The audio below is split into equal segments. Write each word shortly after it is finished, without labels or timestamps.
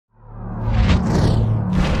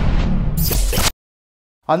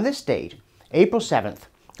On this date, April 7th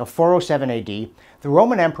of 407 AD, the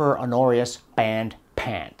Roman Emperor Honorius banned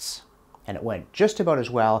pants. And it went just about as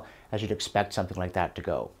well as you'd expect something like that to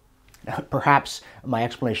go. Now, perhaps my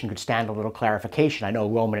explanation could stand a little clarification. I know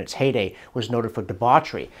Rome in its heyday was noted for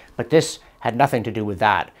debauchery, but this had nothing to do with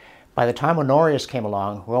that. By the time Honorius came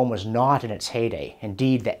along, Rome was not in its heyday.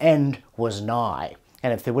 Indeed, the end was nigh.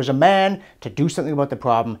 And if there was a man to do something about the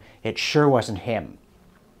problem, it sure wasn't him.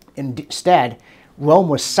 Instead, Rome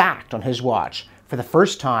was sacked on his watch for the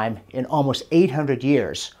first time in almost 800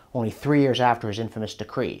 years, only 3 years after his infamous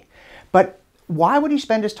decree. But why would he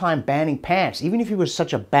spend his time banning pants, even if he was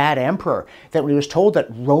such a bad emperor that when he was told that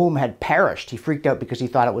Rome had perished, he freaked out because he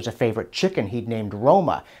thought it was a favorite chicken he'd named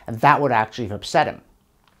Roma, and that would actually have upset him?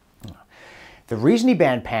 The reason he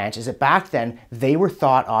banned pants is that back then they were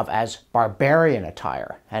thought of as barbarian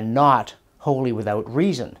attire and not wholly without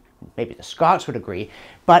reason. Maybe the Scots would agree,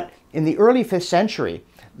 but in the early 5th century,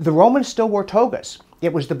 the Romans still wore togas.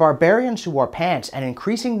 It was the barbarians who wore pants, and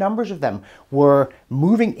increasing numbers of them were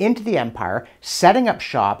moving into the empire, setting up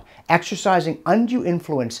shop, exercising undue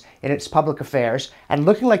influence in its public affairs, and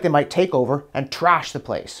looking like they might take over and trash the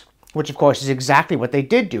place. Which, of course, is exactly what they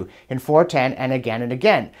did do in 410 and again and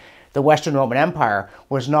again. The Western Roman Empire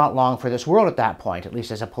was not long for this world at that point, at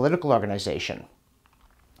least as a political organization.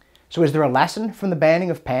 So is there a lesson from the banning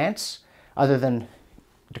of pants, other than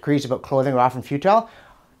decrees about clothing are often futile?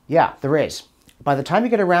 Yeah, there is. By the time you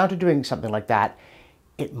get around to doing something like that,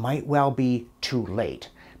 it might well be too late.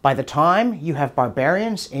 By the time you have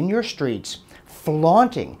barbarians in your streets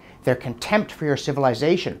flaunting their contempt for your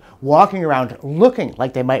civilization, walking around looking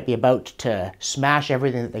like they might be about to smash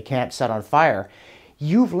everything that they can't set on fire,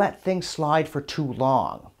 you've let things slide for too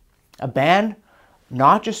long. A ban,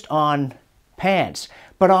 not just on pants,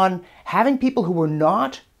 but on having people who were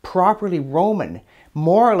not properly Roman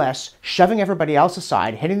more or less shoving everybody else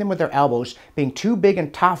aside, hitting them with their elbows, being too big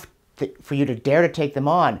and tough for you to dare to take them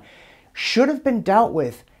on, should have been dealt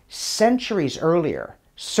with centuries earlier,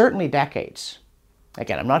 certainly decades.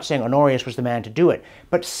 Again, I'm not saying Honorius was the man to do it,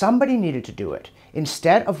 but somebody needed to do it,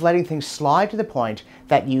 instead of letting things slide to the point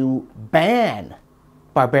that you ban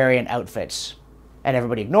barbarian outfits and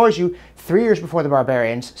everybody ignores you. 3 years before the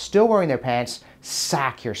barbarians, still wearing their pants,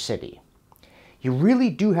 sack your city. You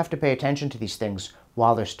really do have to pay attention to these things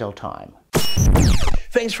while there's still time.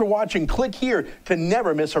 Thanks for watching. Click here to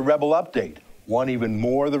never miss a Rebel update. Want even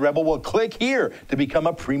more of the Rebel? Well, click here to become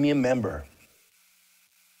a premium member.